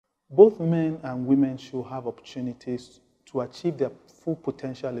Both men and women should have opportunities to achieve their full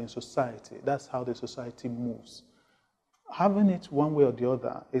potential in society. That's how the society moves. Having it one way or the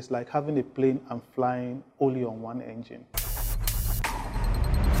other is like having a plane and flying only on one engine.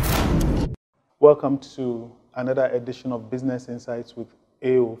 Welcome to another edition of Business Insights with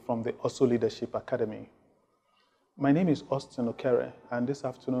AO from the OSO Leadership Academy. My name is Austin Okere, and this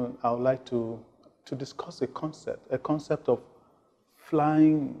afternoon I would like to discuss a concept of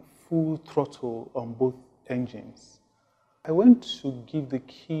flying full throttle on both engines. I went to give the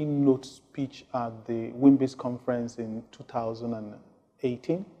keynote speech at the WIMBIZ conference in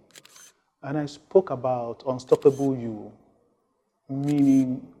 2018, and I spoke about Unstoppable You,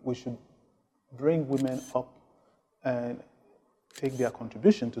 meaning we should bring women up and take their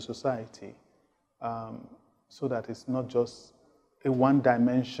contribution to society so that it's not just a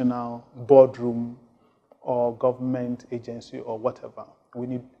one-dimensional boardroom or government agency or whatever. We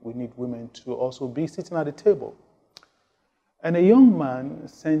need women to also be sitting at the table. And a young man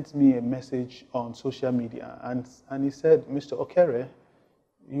sent me a message on social media, and he said, Mr. Okere,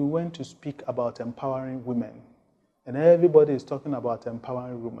 you went to speak about empowering women, and everybody is talking about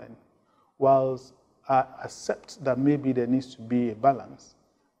empowering women. Whilst I accept that maybe there needs to be a balance,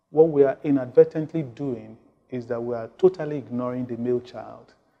 what we are inadvertently doing is that we are totally ignoring the male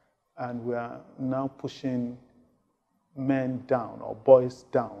child, and we are now pushing men down or boys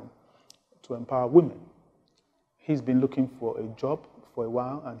down to empower women. He's been looking for a job for a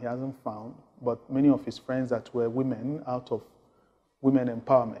while and he hasn't found, but many of his friends that were women out of women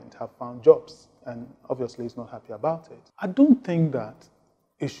empowerment have found jobs, and obviously he's not happy about it. I don't think that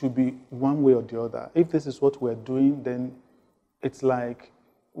it should be one way or the other. If this is what we're doing, then it's like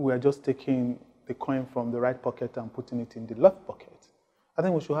we're just taking the coin from the right pocket and putting it in the left pocket. I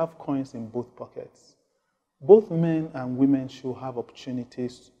think we should have coins in both pockets. Both men and women should have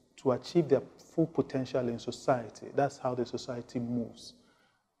opportunities to achieve their full potential in society. That's how the society moves.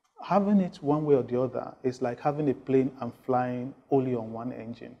 Having it one way or the other is like having a plane and flying only on one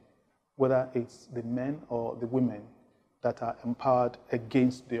engine, whether it's the men or the women that are empowered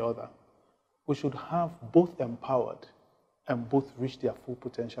against the other. We should have both empowered and both reach their full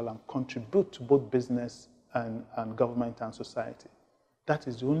potential and contribute to both business and government and society. That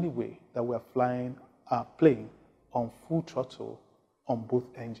is the only way that we are flying our plane on full throttle on both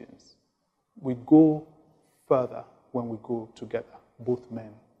engines. We go further when we go together, both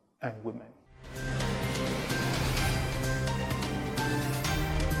men and women.